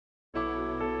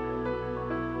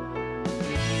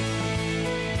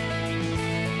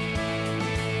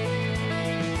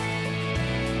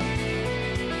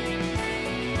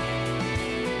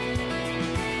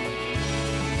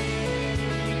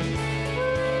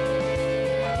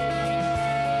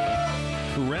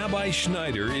Rabbi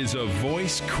Schneider is a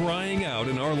voice crying out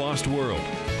in our lost world,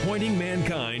 pointing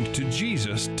mankind to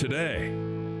Jesus today.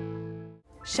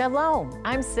 Shalom,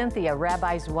 I'm Cynthia,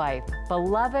 Rabbi's wife.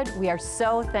 Beloved, we are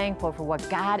so thankful for what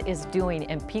God is doing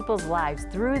in people's lives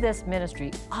through this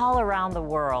ministry all around the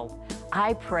world.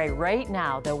 I pray right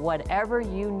now that whatever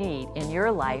you need in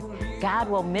your life, God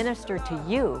will minister to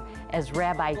you as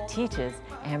Rabbi teaches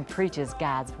and preaches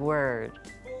God's Word.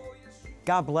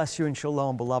 God bless you and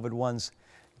shalom, beloved ones.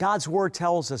 God's Word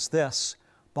tells us this: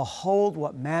 behold,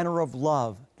 what manner of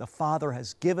love the Father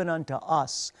has given unto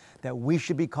us, that we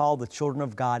should be called the children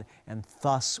of God, and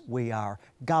thus we are.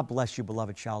 God bless you,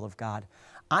 beloved child of God.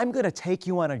 I'm going to take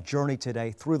you on a journey today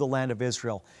through the land of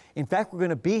Israel. In fact, we're going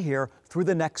to be here through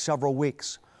the next several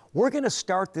weeks. We're going to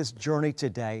start this journey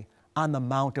today on the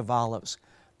Mount of Olives.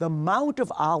 The Mount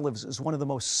of Olives is one of the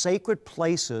most sacred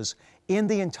places in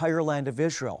the entire land of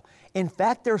Israel. In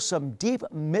fact, there's some deep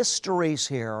mysteries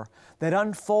here that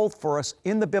unfold for us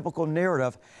in the biblical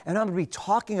narrative, and I'm going to be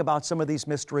talking about some of these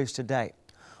mysteries today.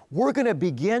 We're going to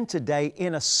begin today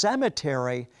in a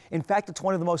cemetery. In fact, it's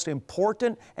one of the most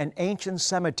important and ancient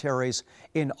cemeteries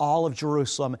in all of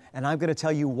Jerusalem, and I'm going to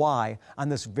tell you why on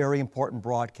this very important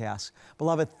broadcast.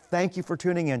 Beloved, thank you for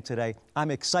tuning in today.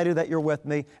 I'm excited that you're with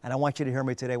me, and I want you to hear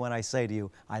me today when I say to you,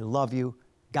 I love you,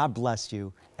 God bless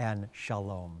you, and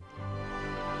shalom.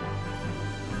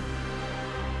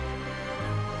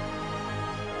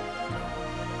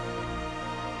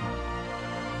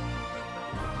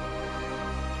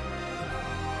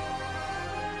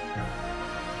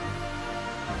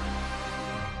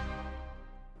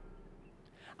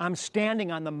 I'm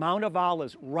standing on the Mount of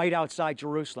Olives right outside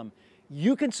Jerusalem.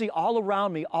 You can see all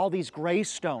around me all these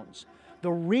gravestones.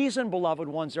 The reason, beloved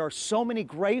ones, there are so many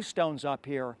gravestones up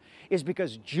here is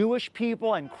because Jewish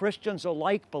people and Christians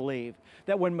alike believe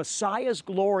that when Messiah's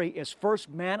glory is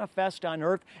first manifest on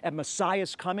earth at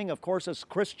Messiah's coming, of course, as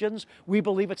Christians, we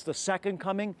believe it's the second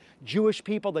coming. Jewish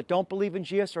people that don't believe in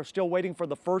Jesus are still waiting for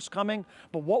the first coming.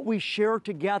 But what we share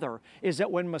together is that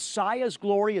when Messiah's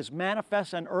glory is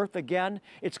manifest on earth again,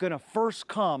 it's going to first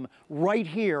come right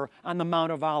here on the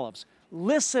Mount of Olives.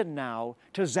 Listen now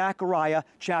to Zechariah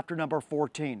chapter number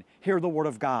 14. Hear the word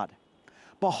of God.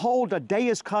 Behold, a day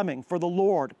is coming for the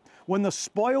Lord, when the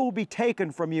spoil will be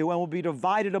taken from you and will be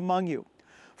divided among you.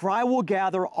 For I will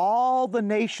gather all the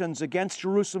nations against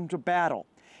Jerusalem to battle,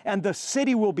 and the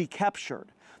city will be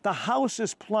captured. The house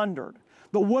is plundered,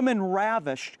 the women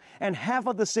ravished, and half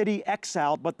of the city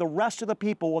exiled, but the rest of the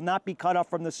people will not be cut off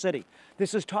from the city.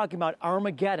 This is talking about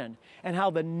Armageddon and how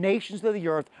the nations of the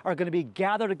earth are going to be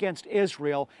gathered against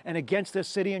Israel and against this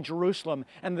city in Jerusalem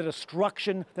and the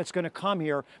destruction that's going to come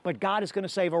here, but God is going to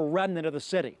save a remnant of the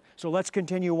city. So let's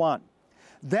continue on.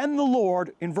 Then the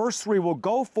Lord, in verse 3, will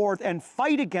go forth and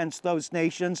fight against those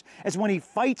nations as when he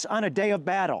fights on a day of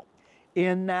battle.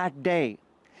 In that day,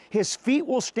 his feet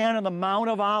will stand on the Mount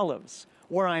of Olives,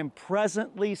 where I am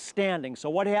presently standing. So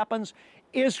what happens?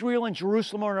 Israel and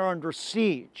Jerusalem are under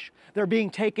siege. They're being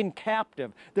taken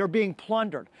captive. They're being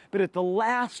plundered. But at the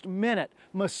last minute,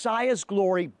 Messiah's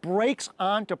glory breaks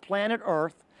onto planet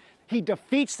Earth. He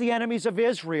defeats the enemies of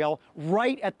Israel.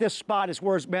 Right at this spot is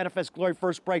where his manifest glory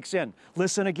first breaks in.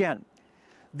 Listen again.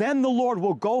 Then the Lord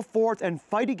will go forth and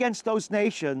fight against those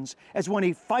nations as when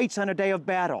he fights on a day of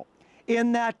battle.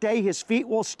 In that day, his feet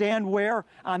will stand where?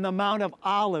 On the Mount of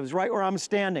Olives, right where I'm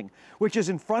standing, which is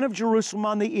in front of Jerusalem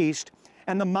on the east.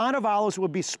 And the Mount of Olives will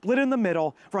be split in the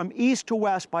middle from east to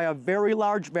west by a very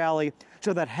large valley,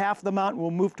 so that half the mountain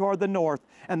will move toward the north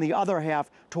and the other half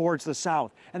towards the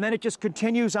south. And then it just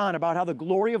continues on about how the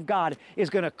glory of God is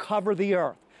going to cover the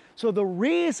earth. So the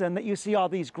reason that you see all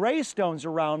these gravestones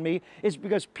around me is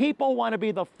because people want to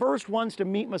be the first ones to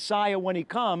meet Messiah when he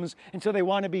comes, and so they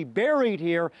want to be buried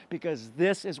here because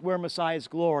this is where Messiah's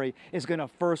glory is going to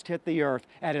first hit the earth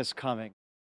at his coming.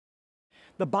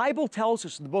 The Bible tells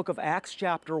us in the book of Acts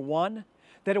chapter 1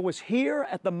 that it was here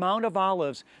at the Mount of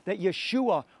Olives that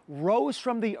Yeshua rose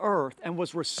from the earth and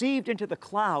was received into the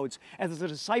clouds as the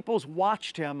disciples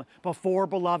watched him before,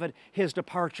 beloved, his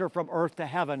departure from earth to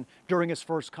heaven during his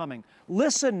first coming.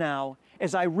 Listen now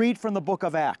as I read from the book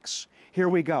of Acts. Here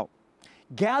we go.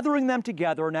 Gathering them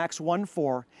together in Acts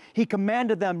 1:4, he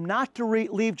commanded them not to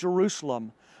leave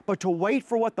Jerusalem, but to wait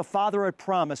for what the Father had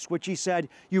promised, which he said,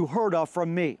 "You heard of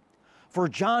from me. For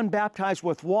John baptized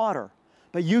with water,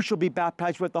 but you shall be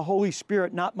baptized with the Holy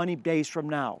Spirit not many days from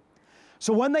now."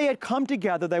 So when they had come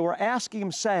together, they were asking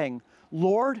him, saying,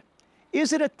 "Lord,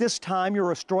 is it at this time you're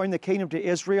restoring the kingdom to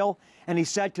Israel?" And he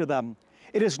said to them,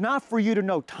 "It is not for you to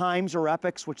know times or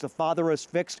epochs which the Father has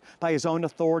fixed by his own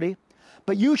authority,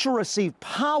 But you shall receive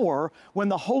power when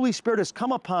the Holy Spirit has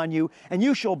come upon you, and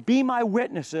you shall be my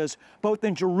witnesses, both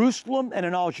in Jerusalem and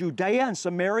in all Judea and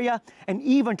Samaria, and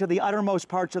even to the uttermost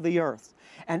parts of the earth.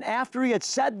 And after he had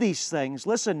said these things,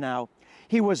 listen now,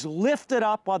 he was lifted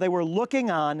up while they were looking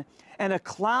on, and a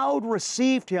cloud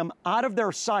received him out of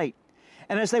their sight.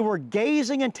 And as they were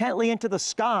gazing intently into the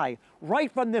sky, right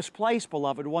from this place,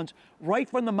 beloved ones, right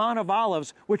from the Mount of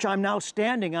Olives, which I'm now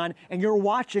standing on, and you're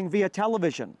watching via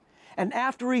television. And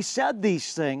after he said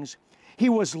these things, he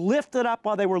was lifted up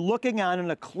while they were looking on,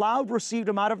 and a cloud received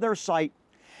him out of their sight.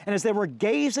 And as they were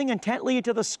gazing intently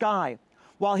into the sky,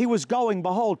 while he was going,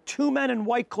 behold, two men in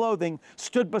white clothing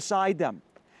stood beside them.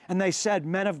 And they said,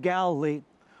 Men of Galilee,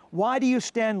 why do you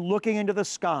stand looking into the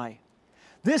sky?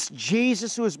 This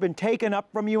Jesus who has been taken up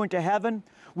from you into heaven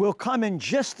will come in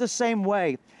just the same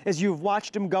way as you've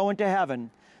watched him go into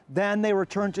heaven. Then they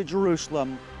returned to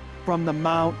Jerusalem from the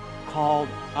mount called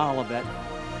Olivet.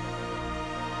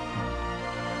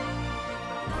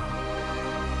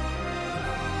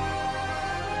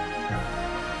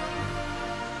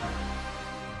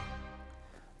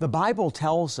 The Bible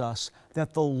tells us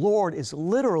that the Lord is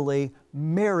literally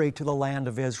married to the land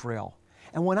of Israel.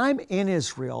 And when I'm in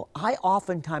Israel, I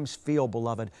oftentimes feel,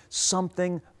 beloved,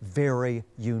 something very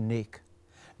unique.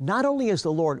 Not only is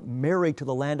the Lord married to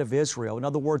the land of Israel, in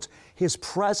other words, His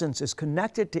presence is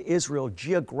connected to Israel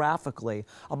geographically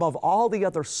above all the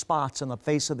other spots on the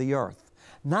face of the earth.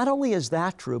 Not only is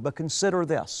that true, but consider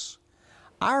this.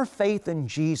 Our faith in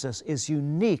Jesus is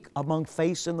unique among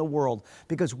faiths in the world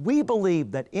because we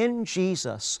believe that in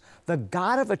Jesus, the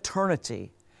God of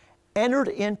eternity entered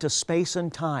into space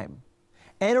and time,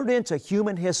 entered into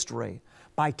human history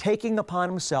by taking upon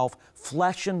Himself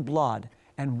flesh and blood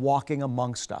and walking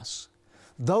amongst us.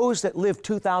 Those that lived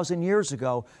 2,000 years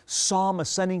ago saw Him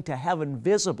ascending to heaven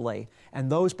visibly,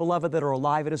 and those, beloved, that are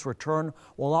alive at His return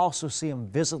will also see Him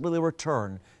visibly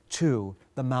return to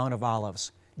the Mount of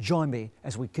Olives. Join me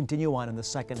as we continue on in the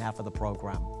second half of the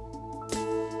program.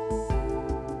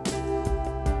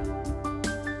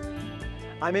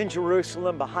 I'm in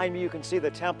Jerusalem. Behind me you can see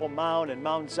the Temple Mount and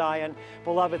Mount Zion.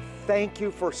 Beloved, thank you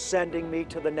for sending me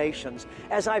to the nations.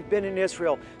 As I've been in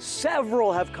Israel,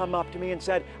 several have come up to me and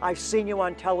said, I've seen you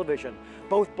on television.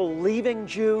 Both believing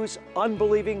Jews,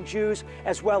 unbelieving Jews,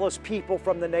 as well as people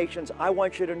from the nations. I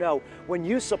want you to know, when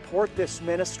you support this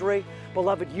ministry,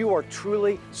 beloved, you are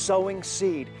truly sowing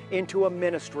seed into a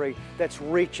ministry that's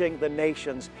reaching the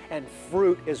nations, and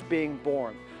fruit is being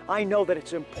born. I know that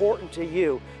it's important to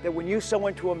you that when you sow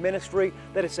into a ministry,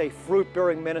 that it's a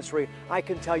fruit-bearing ministry. I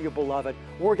can tell you, beloved,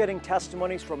 we're getting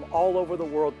testimonies from all over the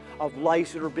world of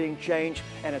lives that are being changed,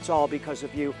 and it's all because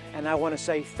of you, and I want to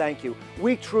say thank you.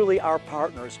 We truly are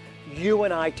partners, you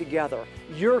and I together.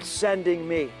 You're sending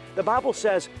me. The Bible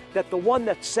says that the one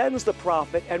that sends the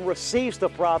prophet and receives the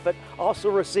prophet also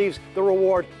receives the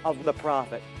reward of the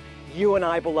prophet. You and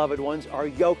I, beloved ones, are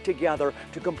yoked together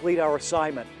to complete our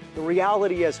assignment. The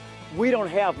reality is, we don't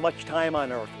have much time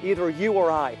on earth, either you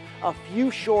or I. A few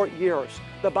short years.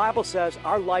 The Bible says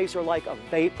our lives are like a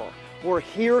vapor. We're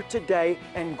here today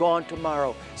and gone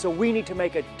tomorrow. So we need to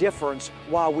make a difference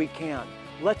while we can.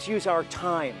 Let's use our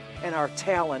time and our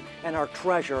talent and our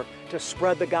treasure to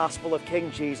spread the gospel of King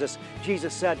Jesus.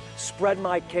 Jesus said, spread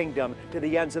my kingdom to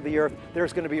the ends of the earth.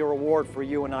 There's going to be a reward for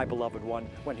you and I, beloved one,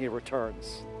 when He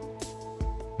returns.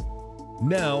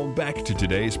 Now, back to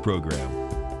today's program.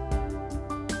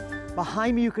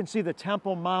 Behind me you can see the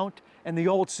Temple Mount and the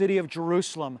old city of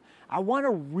Jerusalem. I want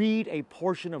to read a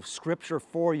portion of Scripture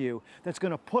for you that's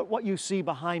going to put what you see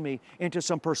behind me into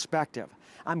some perspective.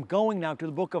 I'm going now to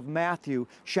the book of Matthew,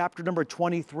 chapter number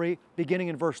 23, beginning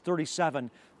in verse 37.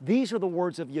 These are the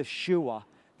words of Yeshua.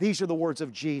 These are the words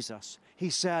of Jesus. He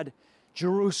said,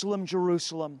 Jerusalem,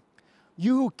 Jerusalem,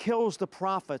 you who kills the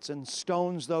prophets and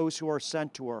stones those who are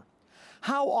sent to her.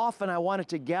 How often I wanted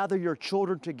to gather your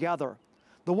children together,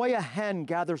 the way a hen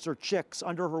gathers her chicks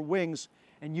under her wings,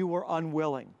 and you were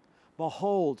unwilling.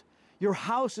 Behold, your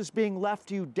house is being left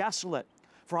to you desolate.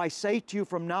 For I say to you,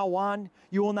 from now on,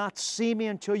 you will not see me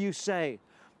until you say,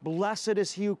 Blessed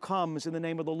is he who comes in the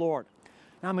name of the Lord.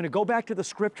 Now I'm going to go back to the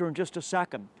Scripture in just a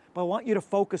second, but I want you to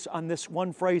focus on this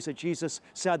one phrase that Jesus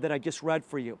said that I just read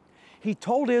for you. He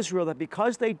told Israel that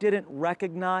because they didn't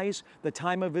recognize the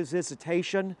time of His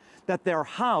visitation, that their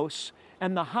house,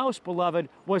 and the house, beloved,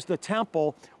 was the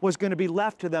temple, was going to be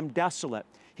left to them desolate.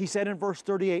 He said in verse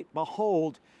 38,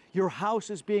 Behold, your house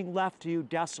is being left to you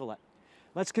desolate.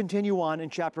 Let's continue on in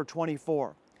chapter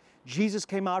 24. Jesus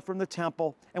came out from the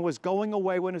temple and was going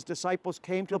away when His disciples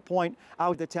came to point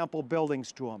out the temple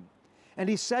buildings to Him. And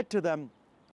He said to them,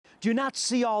 Do you not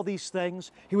see all these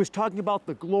things? He was talking about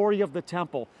the glory of the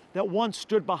temple that once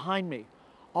stood behind me.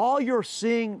 All you're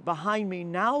seeing behind me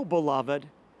now, beloved,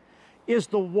 is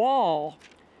the wall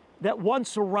that once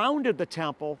surrounded the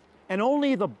temple, and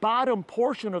only the bottom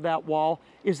portion of that wall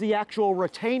is the actual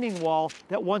retaining wall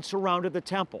that once surrounded the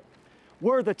temple.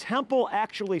 Where the temple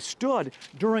actually stood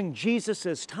during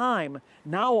Jesus' time,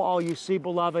 now all you see,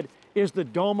 beloved, is the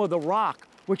Dome of the Rock,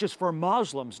 which is for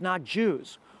Muslims, not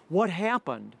Jews. What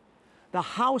happened? The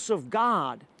house of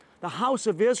God, the house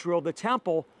of Israel, the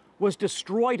temple, was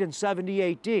destroyed in 70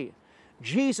 AD.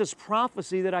 Jesus'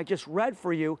 prophecy that I just read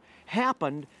for you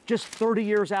happened just 30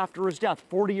 years after his death,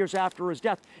 40 years after his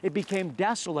death. It became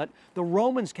desolate. The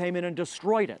Romans came in and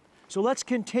destroyed it. So let's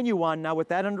continue on now with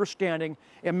that understanding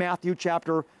in Matthew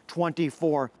chapter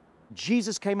 24.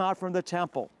 Jesus came out from the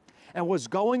temple and was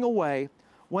going away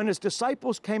when his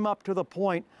disciples came up to the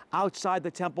point outside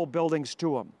the temple buildings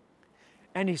to him.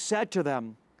 And he said to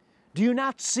them, "Do you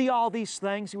not see all these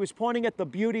things?" He was pointing at the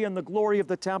beauty and the glory of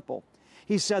the temple.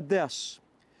 He said this,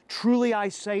 "Truly I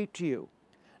say to you,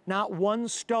 not one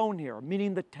stone here,"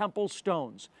 meaning the temple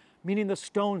stones, meaning the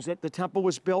stones that the temple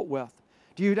was built with.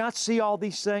 "Do you not see all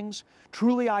these things?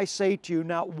 Truly I say to you,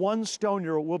 not one stone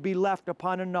here will be left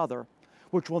upon another,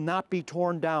 which will not be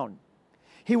torn down."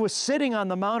 He was sitting on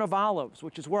the Mount of Olives,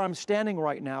 which is where I'm standing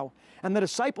right now, and the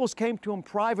disciples came to him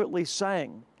privately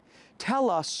saying, "Tell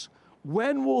us,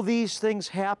 when will these things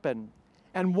happen,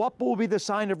 and what will be the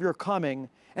sign of your coming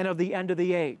and of the end of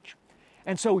the age?"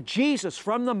 And so Jesus,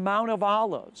 from the Mount of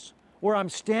Olives, where I'm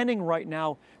standing right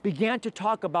now, began to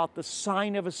talk about the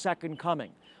sign of his second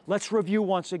coming. Let's review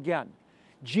once again.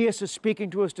 Jesus is speaking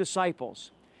to his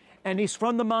disciples, and he's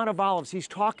from the Mount of Olives. He's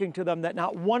talking to them that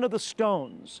not one of the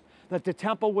stones that the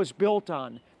temple was built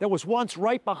on, that was once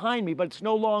right behind me, but it's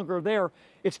no longer there,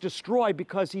 it's destroyed,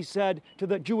 because he said to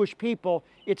the Jewish people,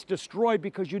 it's destroyed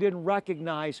because you didn't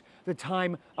recognize the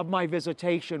time of my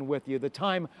visitation with you, the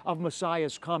time of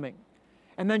Messiah's coming.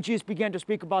 And then Jesus began to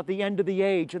speak about the end of the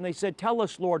age, and they said, "Tell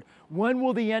us, Lord, when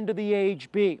will the end of the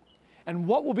age be? And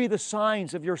what will be the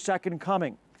signs of your second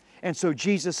coming?" And so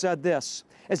Jesus said this,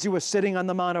 as he was sitting on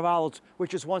the Mount of Olives,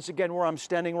 which is once again where I'm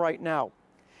standing right now.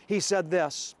 He said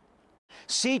this,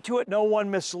 "See to it no one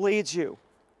misleads you.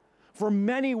 For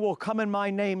many will come in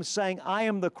my name, saying, 'I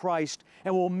am the Christ,'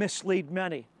 and will mislead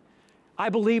many." I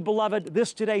believe, beloved,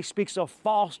 this today speaks of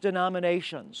false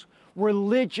denominations,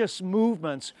 religious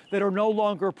movements that are no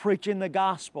longer preaching the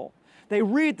gospel. They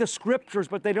read the scriptures,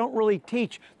 but they don't really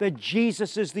teach that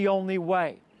Jesus is the only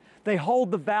way. They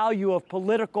hold the value of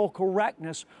political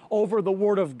correctness over the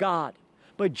Word of God.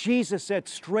 But Jesus said,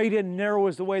 "Straight and narrow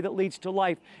is the way that leads to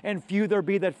life, and few there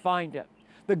be that find it."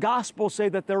 The Gospels say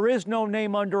that there is no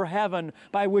name under heaven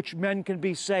by which men can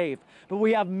be saved. But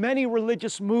we have many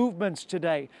religious movements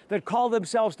today that call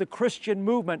themselves the Christian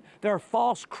movement. They're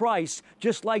false Christs,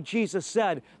 just like Jesus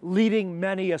said, leading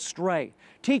many astray,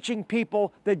 teaching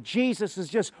people that Jesus is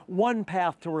just one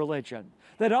path to religion,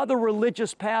 that other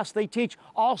religious paths they teach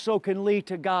also can lead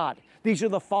to God. These are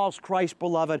the false Christ,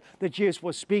 beloved, that Jesus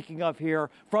was speaking of here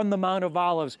from the Mount of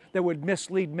Olives that would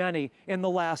mislead many in the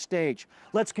last age.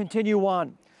 Let's continue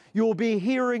on. You will be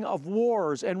hearing of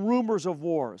wars and rumors of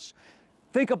wars.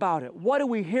 Think about it. What are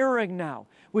we hearing now?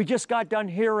 We just got done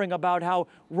hearing about how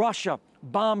Russia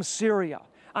bombed Syria.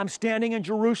 I'm standing in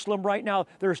Jerusalem right now.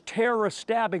 There's terrorist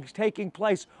stabbings taking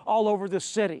place all over the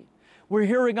city. We're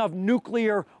hearing of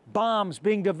nuclear bombs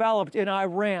being developed in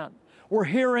Iran. We're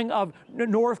hearing of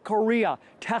North Korea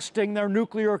testing their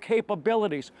nuclear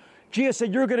capabilities. Jesus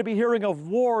said, you're going to be hearing of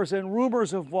wars and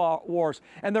rumors of wars.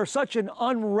 And there's such an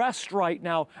unrest right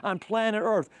now on planet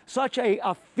Earth, such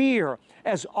a fear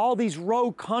as all these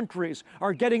rogue countries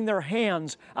are getting their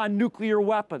hands on nuclear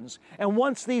weapons. And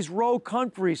once these rogue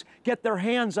countries get their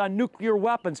hands on nuclear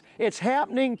weapons, it's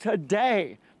happening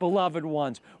today, beloved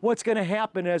ones. What's going to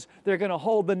happen is they're going to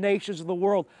hold the nations of the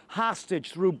world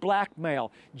hostage through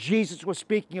blackmail. Jesus was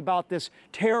speaking about this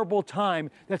terrible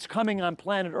time that's coming on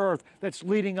planet Earth that's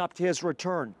leading up to his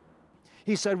return.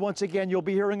 He said, once again, you'll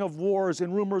be hearing of wars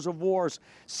and rumors of wars.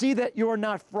 See that you are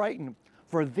not frightened,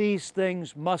 for these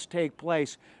things must take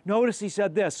place. Notice he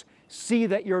said this, see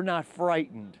that you're not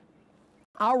frightened.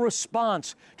 Our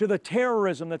response to the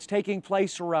terrorism that's taking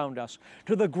place around us,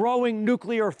 to the growing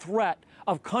nuclear threat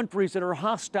of countries that are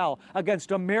hostile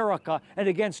against America and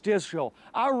against Israel,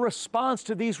 our response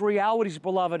to these realities,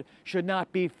 beloved, should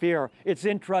not be fear. It's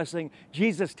interesting.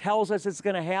 Jesus tells us it's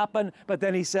going to happen, but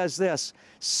then he says this,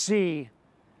 see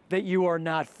that you are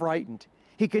not frightened.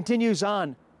 He continues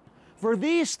on, for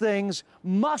these things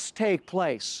must take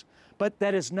place, but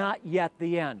that is not yet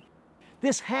the end.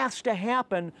 This has to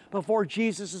happen before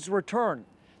Jesus' return.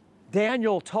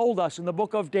 Daniel told us in the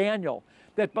book of Daniel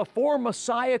that before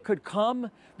Messiah could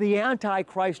come, the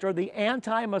Antichrist or the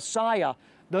anti-Messiah,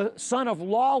 the son of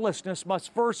lawlessness,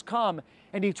 must first come.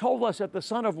 And he told us that the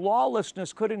son of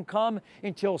lawlessness couldn't come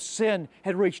until sin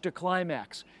had reached a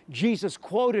climax. Jesus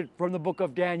quoted from the book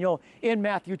of Daniel in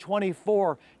Matthew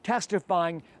 24,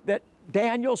 testifying that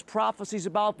Daniel's prophecies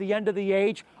about the end of the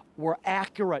age were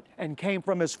accurate and came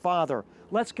from his Father.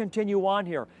 Let's continue on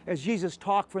here as Jesus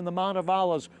talked from the Mount of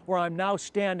Olives, where I'm now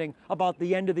standing, about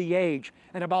the end of the age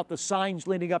and about the signs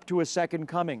leading up to his second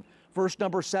coming. Verse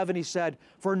number 7, he said,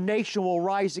 "For nation will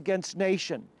rise against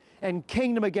nation, and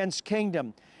kingdom against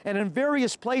kingdom. And in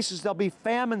various places there'll be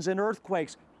famines and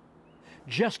earthquakes."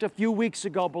 Just a few weeks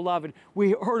ago, beloved,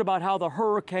 we heard about how the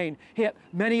hurricane hit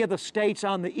many of the states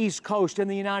on the East Coast in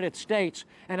the United States,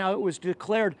 and how it was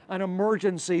declared an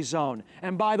emergency zone.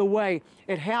 And by the way,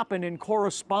 it happened in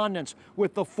correspondence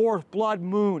with the fourth blood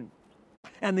moon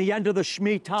and the end of the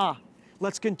Shemitah.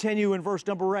 Let's continue in verse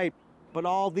number 8. "But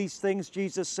all these things,"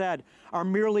 Jesus said, "are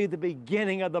merely the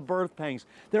beginning of the birth pangs."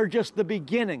 They're just the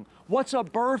beginning. What's a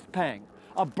birth pang?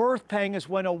 A birth pang is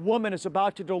when a woman is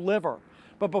about to deliver.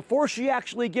 But before she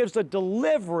actually gives the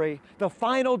delivery, the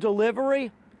final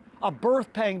delivery, a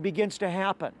birth pang begins to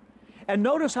happen. And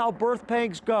notice how birth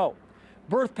pangs go.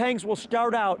 Birth pangs will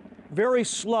start out very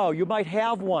slow. You might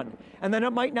have one, and then it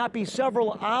might not be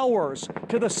several hours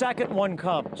till the second one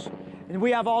comes. And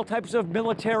we have all types of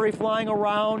military flying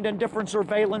around and different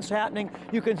surveillance happening.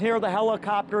 You can hear the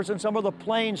helicopters and some of the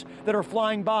planes that are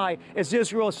flying by as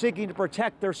Israel is seeking to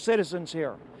protect their citizens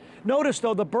here. Notice,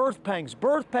 though, the birth pangs.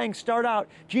 Birth pangs start out,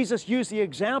 Jesus used the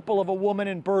example of a woman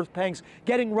in birth pangs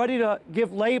getting ready to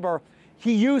give labor.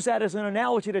 He used that as an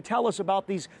analogy to tell us about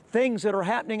these things that are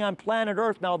happening on planet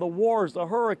Earth now, the wars, the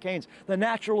hurricanes, the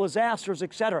natural disasters,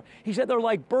 etc. He said they're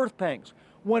like birth pangs.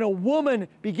 When a woman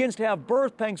begins to have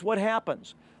birth pangs, what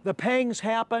happens? The pangs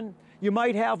happen, you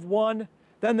might have one,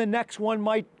 then the next one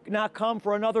might not come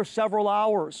for another several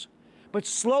hours. But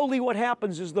slowly what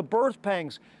happens is the birth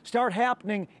pangs start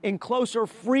happening in closer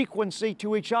frequency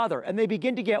to each other, and they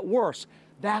begin to get worse.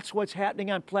 That's what's happening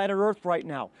on planet Earth right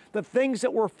now. The things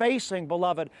that we're facing,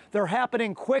 beloved, they're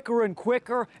happening quicker and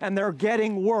quicker, and they're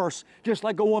getting worse, just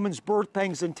like a woman's birth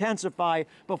pangs intensify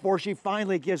before she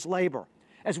finally gives labor.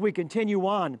 As we continue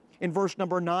on in verse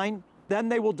number 9, "Then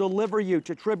they will deliver you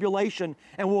to tribulation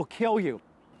and will kill you."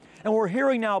 And we're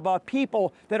hearing now about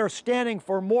people that are standing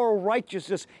for moral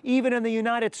righteousness, even in the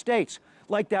United States,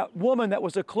 like that woman that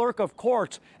was a clerk of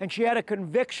courts, and she had a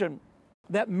conviction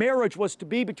that marriage was to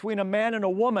be between a man and a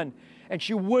woman, and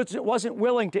she wasn't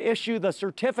willing to issue the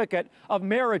certificate of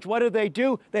marriage. What did they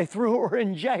do? They threw her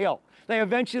in jail. They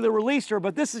eventually released her,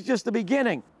 but this is just the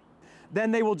beginning.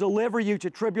 "Then they will deliver you to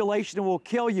tribulation and will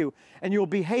kill you, and you will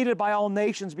be hated by all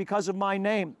nations because of my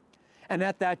name. And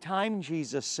at that time,"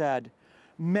 Jesus said,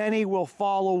 "many will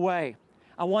fall away."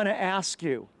 I want to ask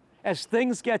you, as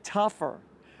things get tougher,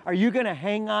 are you going to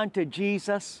hang on to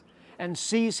Jesus and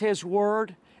seize His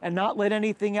word and not let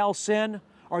anything else in?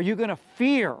 Or are you going to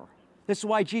fear? This is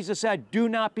why Jesus said, "Do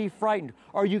not be frightened."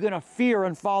 Or are you going to fear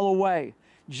and fall away?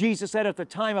 Jesus said at the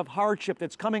time of hardship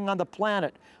that's coming on the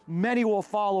planet, many will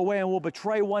fall away and will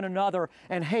betray one another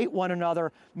and hate one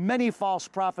another. Many false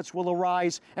prophets will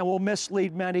arise and will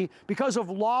mislead many. Because of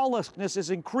lawlessness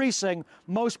is increasing,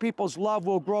 most people's love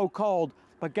will grow cold.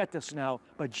 But get this now,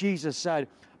 but Jesus said,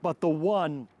 "But the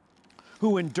one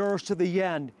who endures to the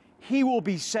end, he will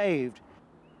be saved."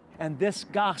 And this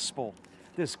gospel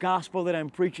that I'm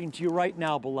preaching to you right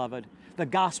now, beloved, the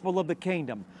gospel of the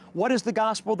kingdom. What is the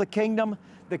gospel of the kingdom?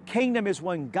 The kingdom is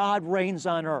when God reigns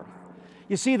on earth.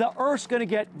 You see, the earth's going to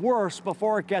get worse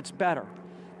before it gets better.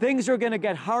 Things are going to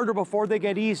get harder before they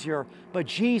get easier. But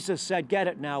Jesus said, get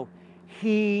it now,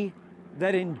 "He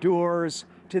that endures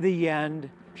to the end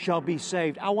shall be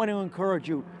saved." I want to encourage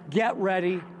you, get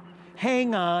ready,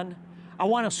 hang on. I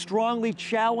want to strongly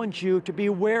challenge you to be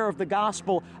aware of the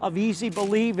gospel of easy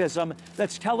believism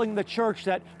that's telling the church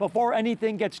that before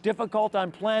anything gets difficult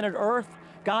on planet Earth,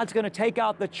 God's going to take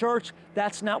out the church.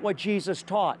 That's not what Jesus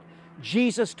taught.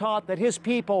 Jesus taught that His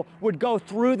people would go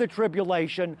through the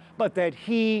tribulation, but that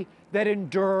he that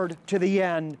endured to the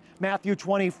end, Matthew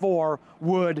 24,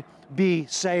 would be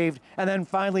saved. And then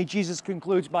finally, Jesus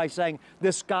concludes by saying,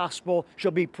 "This gospel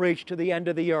shall be preached to the end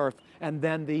of the earth, and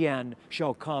then the end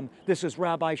shall come." This is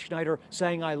Rabbi Schneider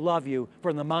saying, I love you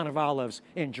from the Mount of Olives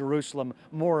in Jerusalem.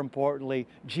 More importantly,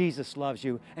 Jesus loves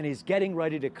you, and He's getting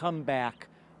ready to come back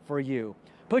for you.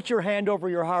 Put your hand over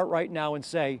your heart right now and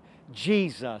say,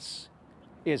 Jesus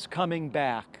is coming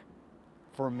back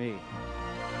for me.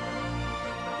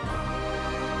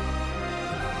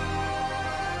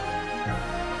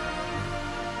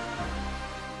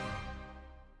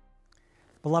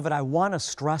 Beloved, I want to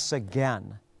stress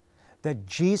again that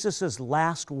Jesus'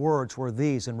 last words were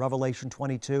these in Revelation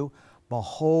 22,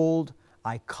 "Behold,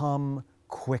 I come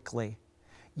quickly."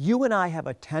 You and I have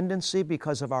a tendency,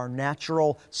 because of our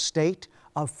natural state,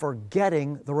 of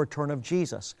forgetting the return of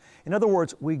Jesus. In other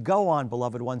words, we go on,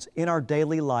 beloved ones, in our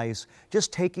daily lives,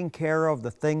 just taking care of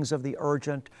the things of the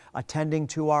urgent, attending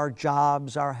to our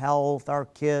jobs, our health, our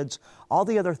kids, all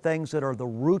the other things that are the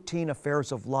routine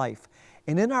affairs of life.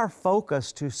 And in our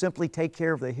focus to simply take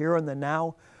care of the here and the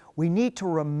now, we need to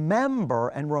remember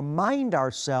and remind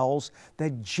ourselves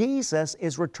that Jesus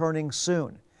is returning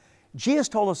soon. Jesus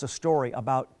told us a story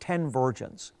about 10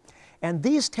 virgins. And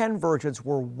these 10 virgins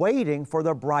were waiting for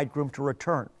their bridegroom to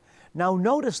return. Now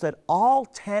notice that all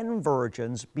 10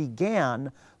 virgins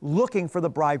began looking for the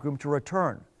bridegroom to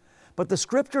return. But the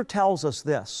Scripture tells us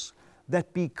this,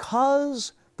 that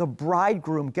because the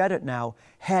bridegroom, get it now,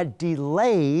 had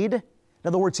delayed, in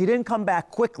other words, he didn't come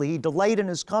back quickly, he delayed in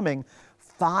his coming,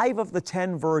 5 of the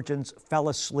 10 virgins fell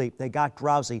asleep. They got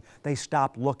drowsy. They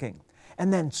stopped looking.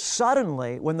 And then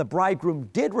suddenly, when the bridegroom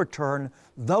did return,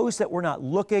 those that were not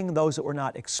looking, those that were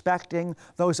not expecting,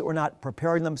 those that were not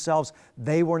preparing themselves,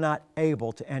 they were not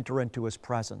able to enter into His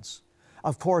presence.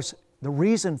 Of course, the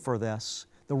reason for this,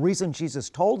 the reason Jesus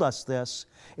told us this,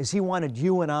 is He wanted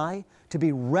you and I to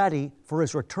be ready for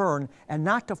His return and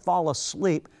not to fall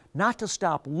asleep, not to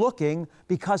stop looking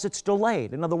because it's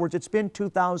delayed. In other words, it's been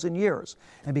 2,000 years.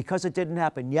 And because it didn't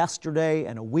happen yesterday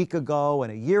and a week ago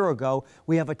and a year ago,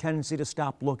 we have a tendency to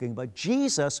stop looking. But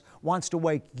Jesus wants to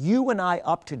wake you and I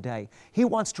up today. He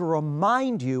wants to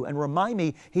remind you and remind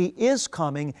me He is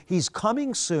coming. He's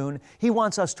coming soon. He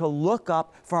wants us to look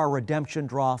up, for our redemption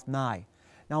draweth nigh.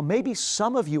 Now, maybe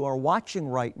some of you are watching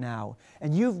right now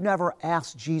and you've never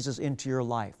asked Jesus into your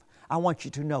life. I want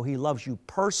you to know He loves you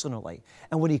personally.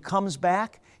 And when He comes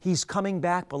back, He's coming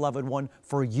back, beloved one,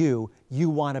 for you. You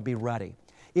want to be ready.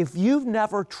 If you've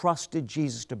never trusted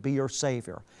Jesus to be your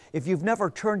Savior, if you've never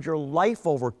turned your life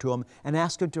over to Him and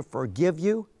asked Him to forgive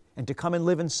you and to come and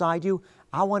live inside you,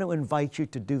 I want to invite you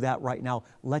to do that right now.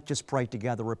 Let's just pray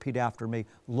together. Repeat after me.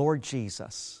 Lord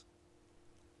Jesus,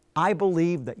 I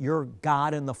believe that You're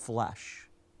God in the flesh.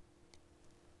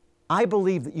 I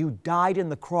believe that You died on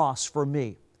the cross for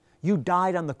me. You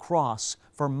died on the cross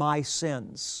for my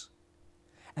sins.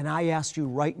 And I ask You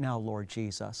right now, Lord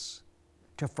Jesus,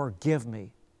 to forgive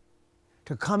me,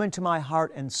 to come into my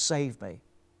heart and save me.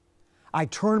 I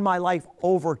turn my life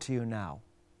over to You now.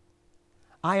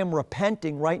 I am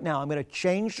repenting right now. I'm going to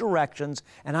change directions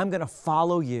and I'm going to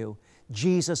follow You.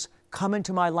 Jesus, come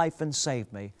into my life and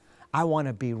save me. I want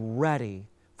to be ready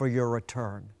for Your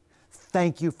return.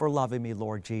 Thank You for loving me,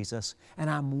 Lord Jesus, and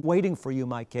I'm waiting for You,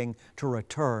 my King, to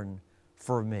return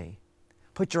for me.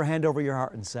 Put your hand over your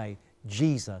heart and say,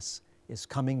 Jesus is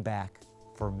coming back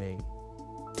for me.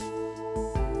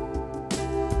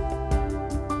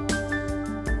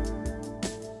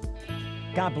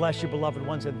 God bless you, beloved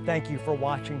ones, and thank you for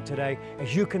watching today.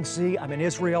 As you can see, I'm in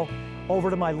Israel. Over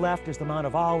to my left is the Mount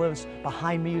of Olives.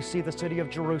 Behind me, you see the city of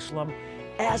Jerusalem.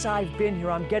 As I've been here,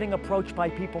 I'm getting approached by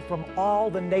people from all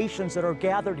the nations that are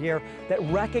gathered here that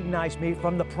recognize me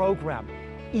from the program.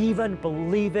 Even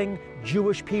believing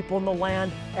Jewish people in the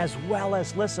land, as well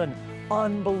as, listen,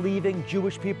 unbelieving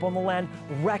Jewish people in the land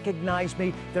recognize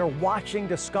me. They're watching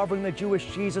Discovering the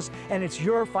Jewish Jesus, and it's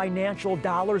your financial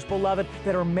dollars, beloved,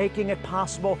 that are making it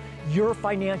possible. Your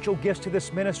financial gifts to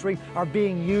this ministry are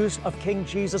being used of King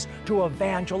Jesus to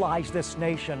evangelize this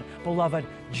nation. Beloved,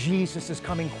 Jesus is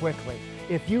coming quickly.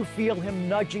 If you feel Him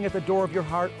nudging at the door of your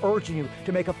heart, urging you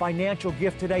to make a financial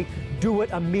gift today, do it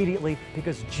immediately,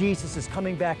 because Jesus is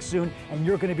coming back soon and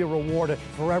you're going to be rewarded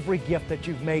for every gift that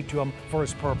you've made to Him for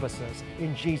His purposes.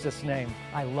 In Jesus' name,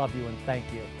 I love you and thank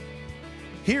you.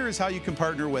 Here is how you can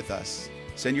partner with us.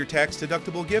 Send your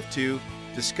tax-deductible gift to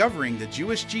Discovering the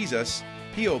Jewish Jesus,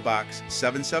 P.O Box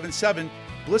 777,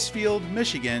 Blissfield,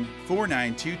 Michigan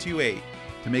 49228.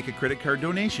 To make a credit card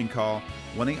donation, call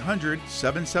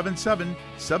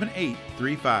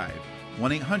 1-800-777-7835.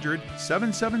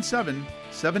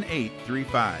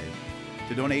 1-800-777-7835.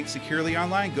 To donate securely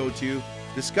online, go to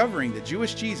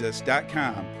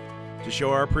discoveringthejewishjesus.com. To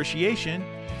show our appreciation,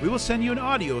 we will send you an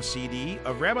audio CD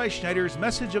of Rabbi Schneider's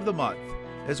Message of the Month,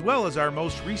 as well as our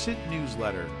most recent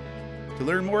newsletter. To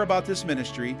learn more about this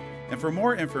ministry, and for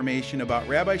more information about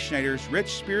Rabbi Schneider's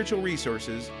rich spiritual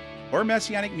resources, or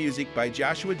Messianic music by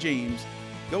Joshua James,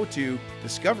 go to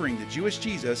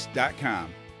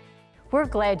discoveringthejewishjesus.com. We're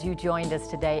glad you joined us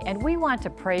today, and we want to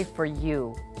pray for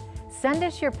you. Send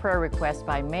us your prayer request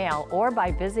by mail or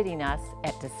by visiting us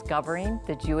at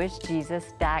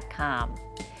discoveringthejewishjesus.com.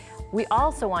 We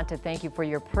also want to thank you for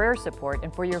your prayer support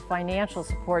and for your financial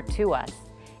support to us.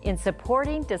 In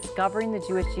supporting Discovering the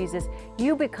Jewish Jesus,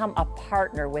 you become a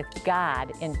partner with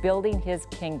God in building His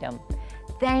kingdom.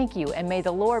 Thank you, and may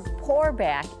the Lord pour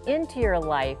back into your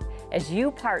life as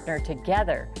you partner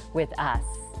together with us.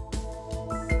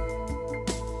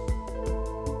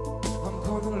 I'm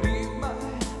gonna live my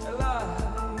life.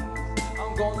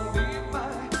 I'm gonna live my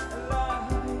life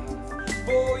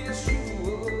for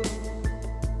Yeshua.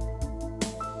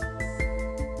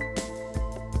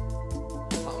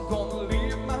 I'm gonna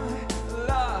live my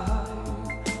life.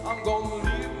 I'm gonna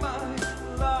live my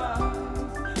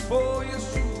life for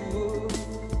Yeshua.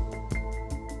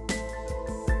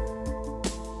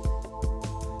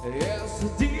 As the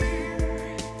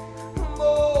deer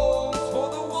longs for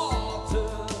the water,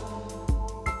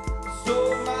 so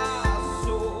my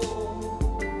soul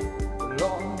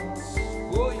longs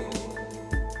for you.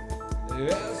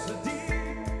 As the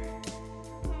deer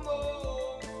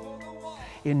longs for the water.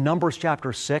 In Numbers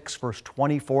chapter 6, verse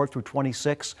 24 through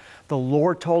 26, the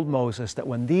Lord told Moses that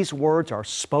when these words are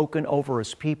spoken over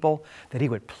His people, that He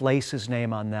would place His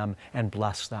name on them and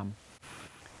bless them.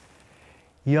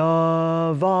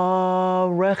 Yavarecheche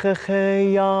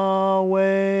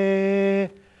Yahweh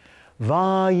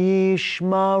vayishmarecha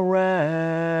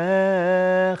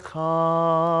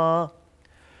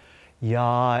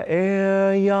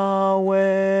Ya'er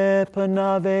Yahweh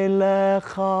panav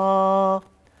elecha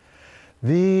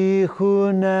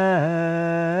vichunecha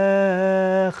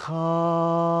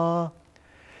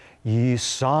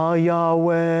Yisa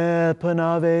Yahweh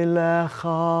panav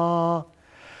elecha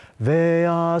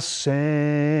Ve'asem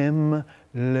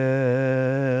lecha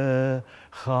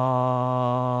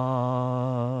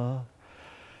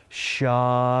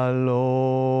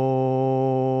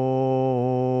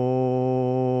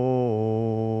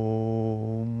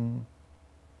shalom.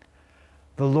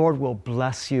 The Lord will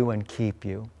bless you and keep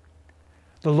you.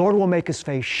 The Lord will make His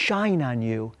face shine on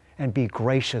you and be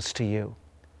gracious to you.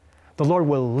 The Lord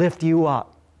will lift you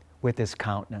up with His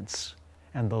countenance,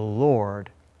 and the Lord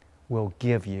will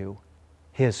give you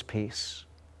His peace.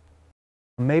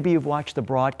 Maybe you've watched the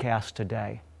broadcast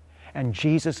today and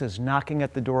Jesus is knocking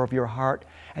at the door of your heart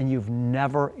and you've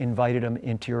never invited Him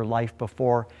into your life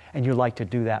before and you'd like to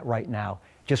do that right now.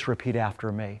 Just repeat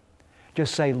after me.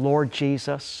 Just say, Lord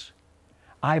Jesus,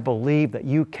 I believe that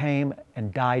You came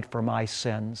and died for my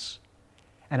sins,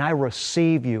 and I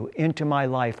receive You into my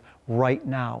life right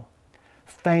now.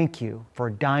 Thank You for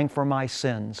dying for my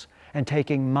sins and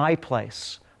taking my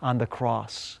place on the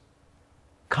cross.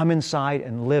 Come inside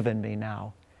and live in me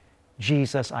now.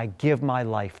 Jesus, I give my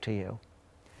life to You.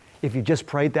 If you just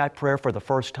prayed that prayer for the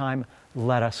first time,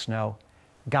 let us know.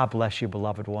 God bless you,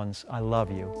 beloved ones. I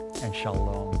love you, and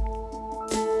shalom.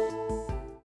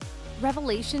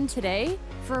 Revelation today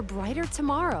for a brighter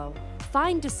tomorrow.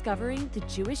 Find Discovering the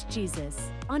Jewish Jesus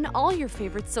on all your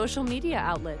favorite social media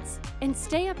outlets and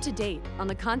stay up to date on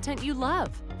the content you love.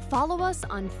 Follow us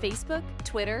on Facebook,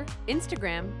 Twitter,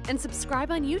 Instagram, and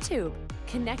subscribe on YouTube.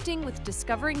 Connecting with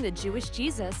Discovering the Jewish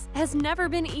Jesus has never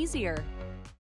been easier.